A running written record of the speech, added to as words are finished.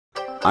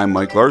I'm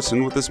Mike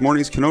Larson with this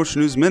morning's Kenosha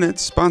News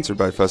Minutes, sponsored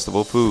by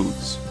Festival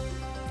Foods.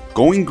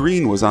 Going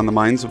green was on the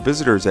minds of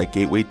visitors at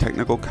Gateway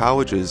Technical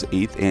College's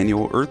 8th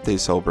annual Earth Day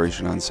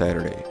celebration on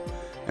Saturday.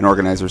 An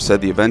organizer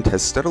said the event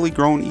has steadily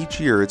grown each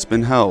year it's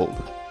been held.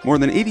 More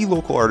than 80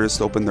 local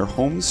artists opened their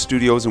homes,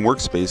 studios, and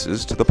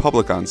workspaces to the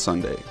public on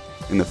Sunday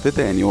in the 5th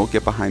annual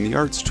Get Behind the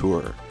Arts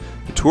Tour.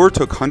 The tour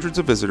took hundreds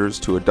of visitors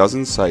to a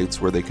dozen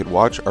sites where they could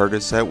watch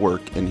artists at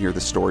work and hear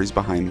the stories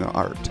behind the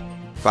art.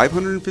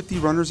 550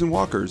 runners and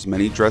walkers,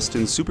 many dressed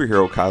in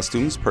superhero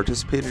costumes,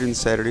 participated in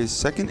Saturday's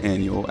 2nd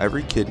annual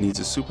Every Kid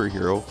Needs a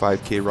Superhero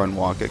 5K Run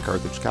Walk at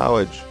Carthage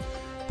College.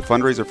 The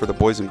fundraiser for the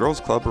Boys and Girls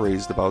Club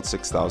raised about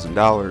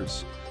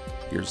 $6,000.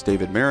 Here's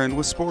David Marin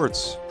with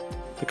sports.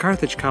 The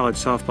Carthage College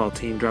softball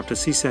team dropped a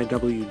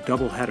CCIW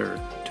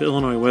doubleheader to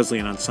Illinois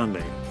Wesleyan on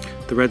Sunday.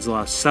 The Reds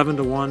lost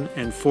 7-1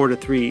 and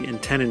 4-3 in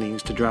 10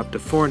 innings to drop to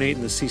 4-8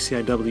 in the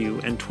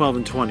CCIW and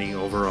 12-20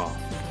 overall.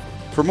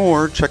 For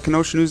more, check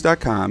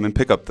KenoshaNews.com and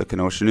pick up the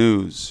Kenosha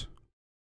News.